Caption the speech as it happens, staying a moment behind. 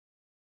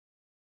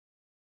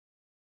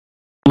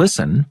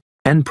Listen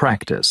and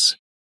practice.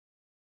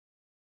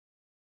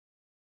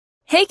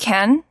 Hey,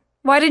 Ken.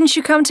 Why didn't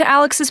you come to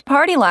Alex's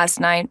party last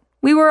night?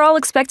 We were all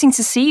expecting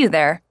to see you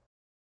there.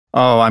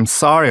 Oh, I'm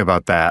sorry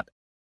about that.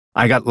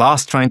 I got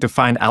lost trying to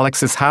find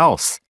Alex's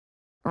house.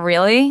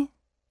 Really?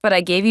 But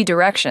I gave you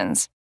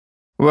directions.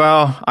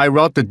 Well, I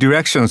wrote the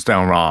directions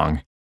down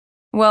wrong.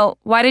 Well,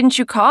 why didn't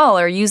you call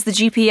or use the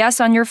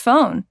GPS on your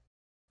phone?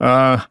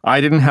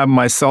 I didn't have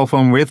my cell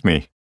phone with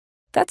me.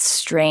 That's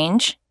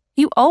strange.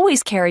 You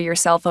always carry your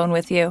cell phone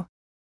with you.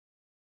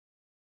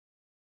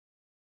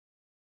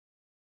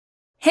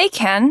 Hey,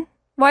 Ken.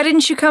 Why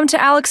didn't you come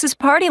to Alex's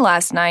party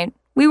last night?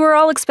 We were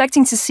all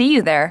expecting to see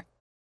you there.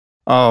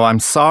 Oh, I'm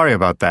sorry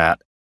about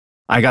that.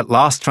 I got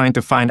lost trying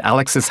to find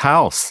Alex's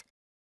house.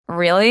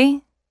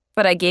 Really?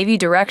 But I gave you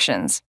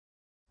directions.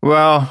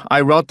 Well,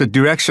 I wrote the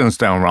directions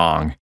down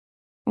wrong.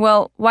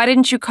 Well, why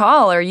didn't you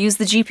call or use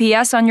the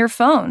GPS on your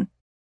phone?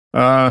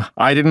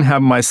 I didn't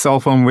have my cell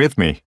phone with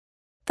me.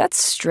 That's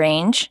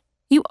strange.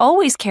 You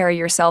always carry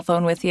your cell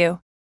phone with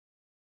you.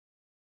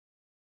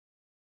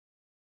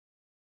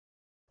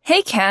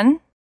 Hey, Ken.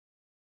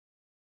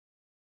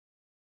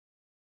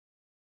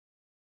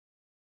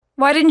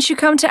 Why didn't you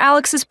come to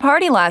Alex's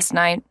party last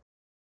night?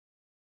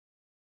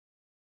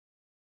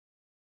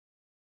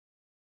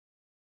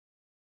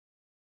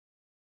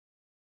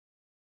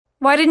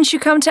 Why didn't you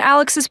come to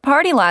Alex's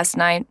party last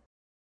night?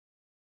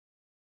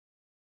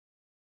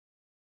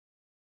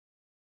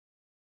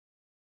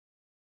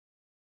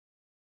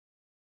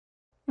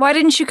 Why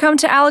didn't you come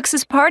to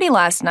Alex's party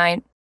last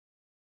night?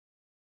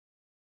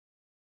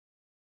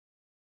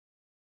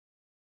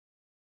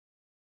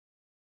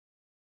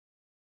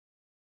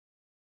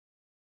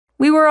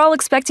 We were all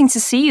expecting to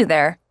see you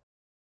there.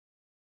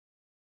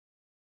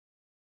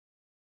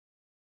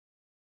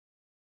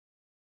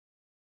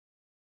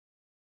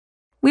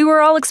 We were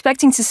all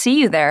expecting to see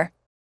you there.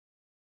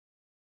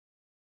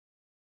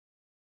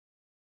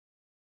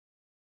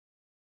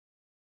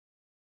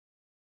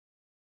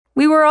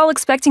 We were all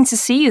expecting to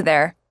see you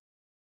there.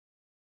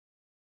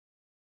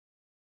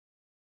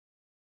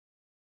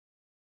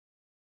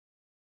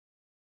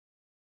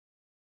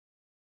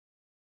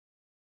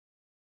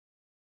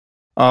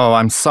 Oh,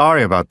 I'm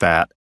sorry about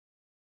that.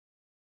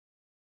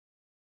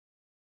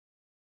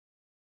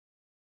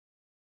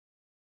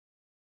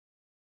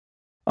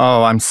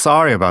 Oh, I'm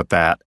sorry about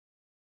that.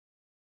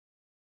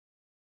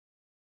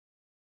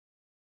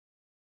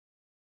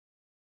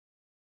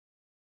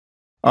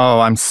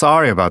 Oh, I'm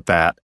sorry about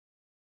that.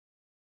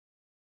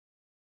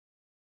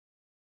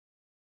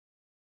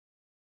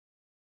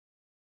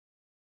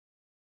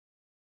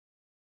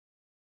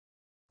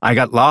 I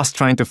got lost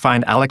trying to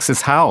find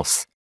Alex's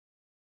house.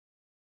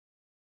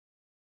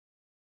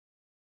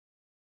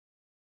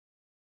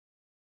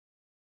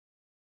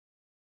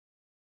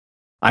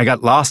 I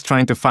got lost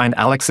trying to find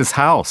Alex's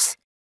house.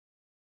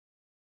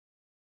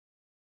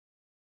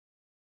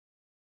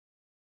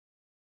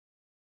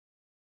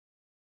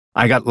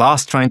 I got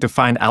lost trying to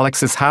find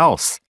Alex's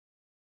house.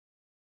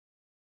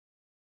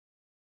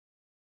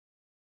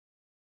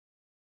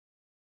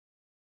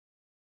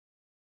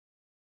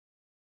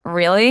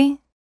 Really?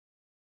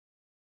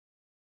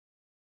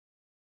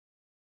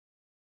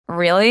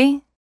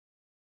 Really?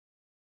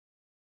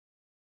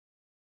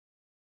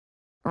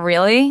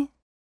 Really?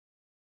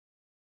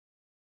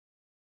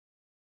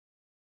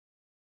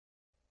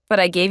 But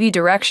I gave you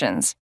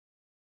directions.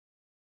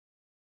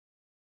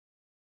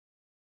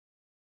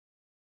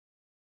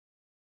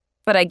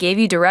 But I gave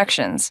you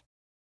directions.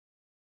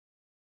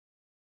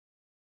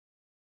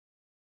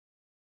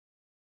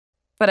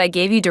 But I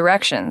gave you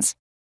directions.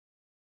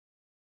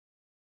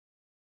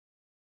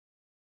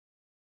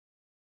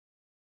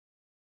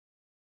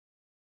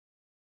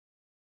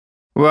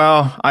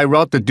 Well, I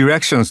wrote the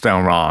directions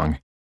down wrong.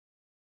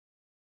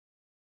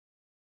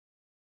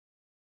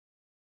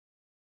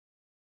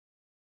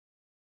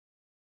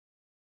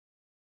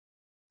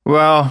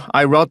 Well,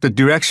 I wrote the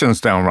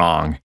directions down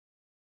wrong.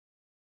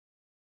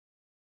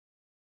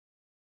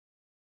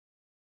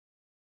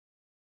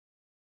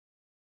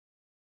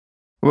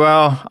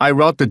 Well, I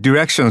wrote the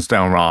directions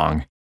down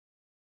wrong.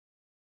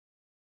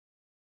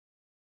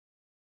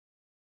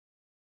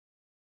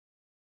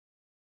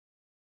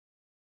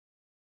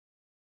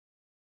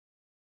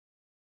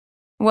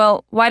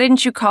 Well, why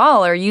didn't you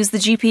call or use the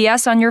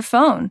GPS on your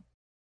phone?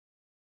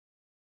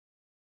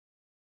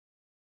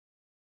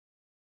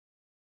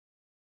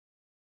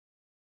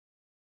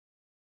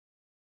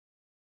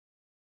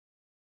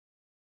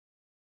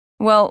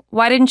 Well,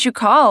 why didn't you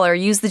call or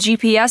use the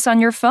GPS on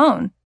your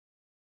phone?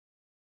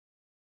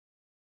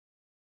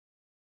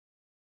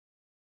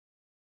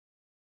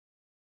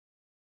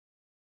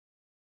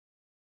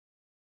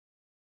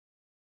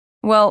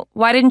 Well,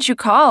 why didn't you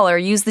call or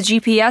use the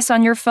GPS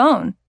on your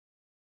phone?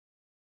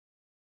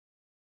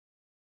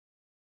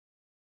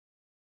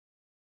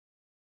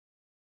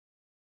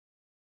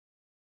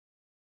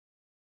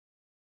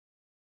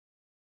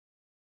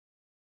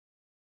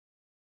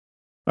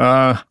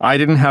 I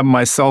didn't have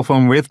my cell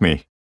phone with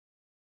me.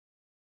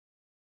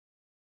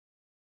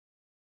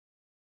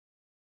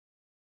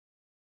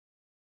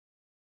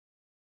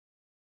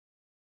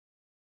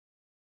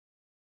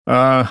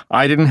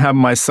 I didn't have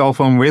my cell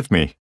phone with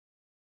me.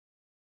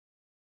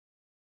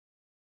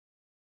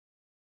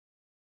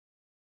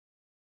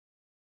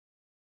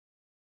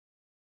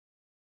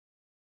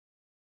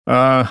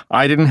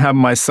 I didn't have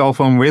my cell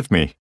phone with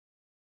me.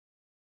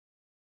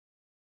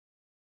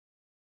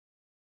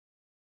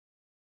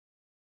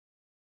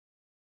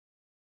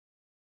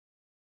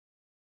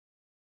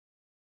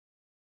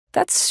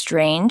 That's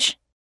strange.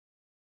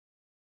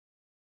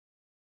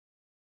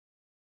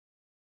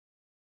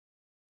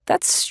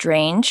 That's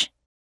strange.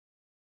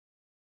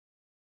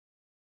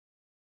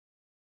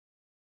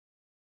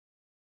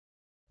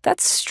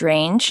 That's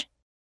strange.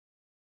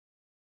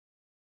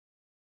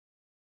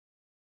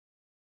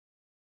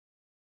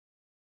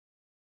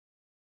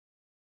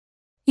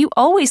 You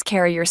always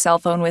carry your cell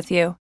phone with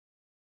you.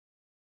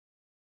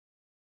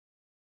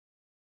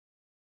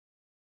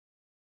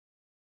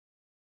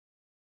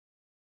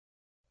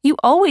 You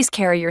always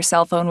carry your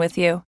cell phone with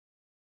you.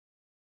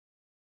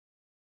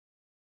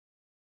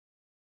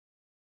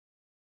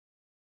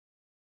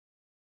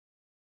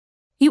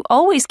 You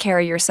always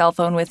carry your cell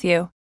phone with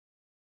you.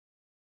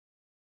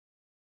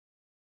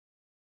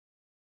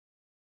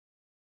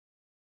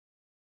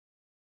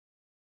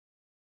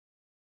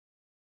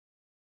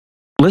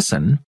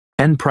 Listen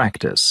and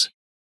practice.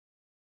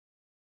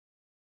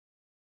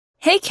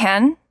 Hey,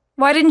 Ken,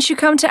 why didn't you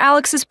come to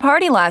Alex's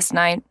party last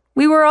night?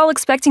 We were all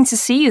expecting to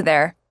see you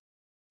there.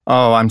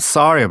 Oh, I'm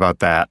sorry about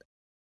that.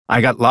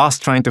 I got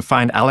lost trying to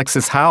find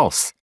Alex's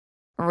house.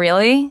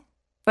 Really?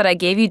 But I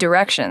gave you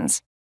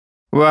directions.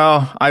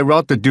 Well, I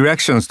wrote the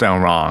directions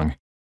down wrong.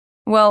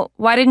 Well,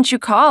 why didn't you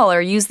call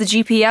or use the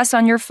GPS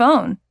on your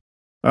phone?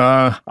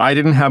 I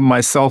didn't have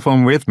my cell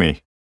phone with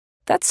me.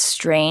 That's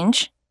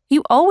strange.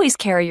 You always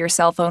carry your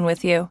cell phone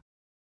with you.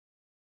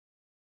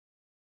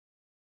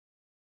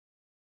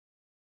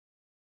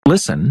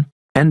 Listen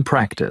and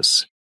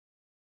practice.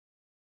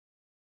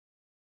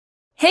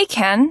 Hey,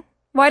 Ken,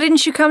 why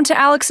didn't you come to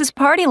Alex's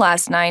party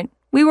last night?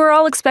 We were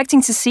all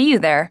expecting to see you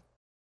there.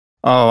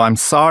 Oh, I'm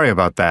sorry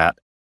about that.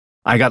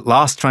 I got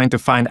lost trying to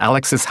find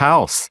Alex's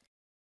house.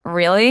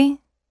 Really?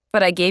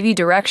 But I gave you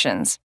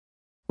directions.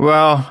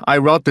 Well, I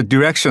wrote the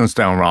directions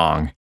down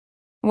wrong.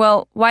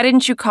 Well, why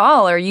didn't you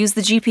call or use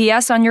the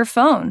GPS on your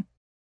phone?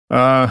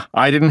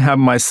 I didn't have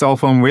my cell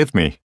phone with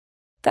me.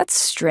 That's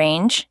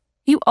strange.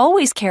 You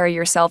always carry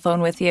your cell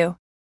phone with you.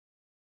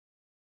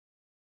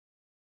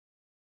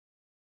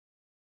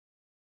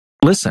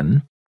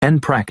 Listen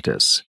and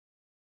practice.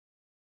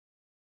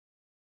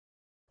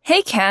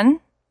 Hey, Ken,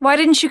 why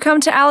didn't you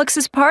come to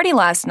Alex's party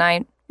last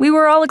night? We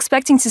were all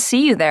expecting to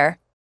see you there.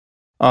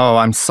 Oh,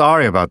 I'm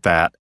sorry about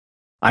that.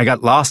 I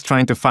got lost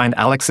trying to find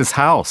Alex's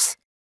house.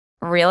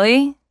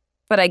 Really?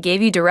 But I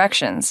gave you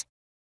directions.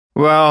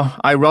 Well,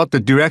 I wrote the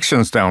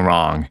directions down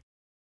wrong.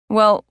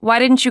 Well, why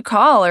didn't you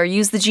call or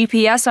use the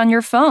GPS on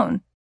your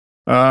phone?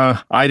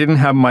 I didn't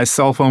have my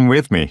cell phone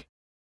with me.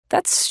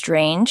 That's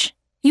strange.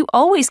 You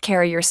always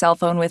carry your cell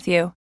phone with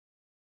you.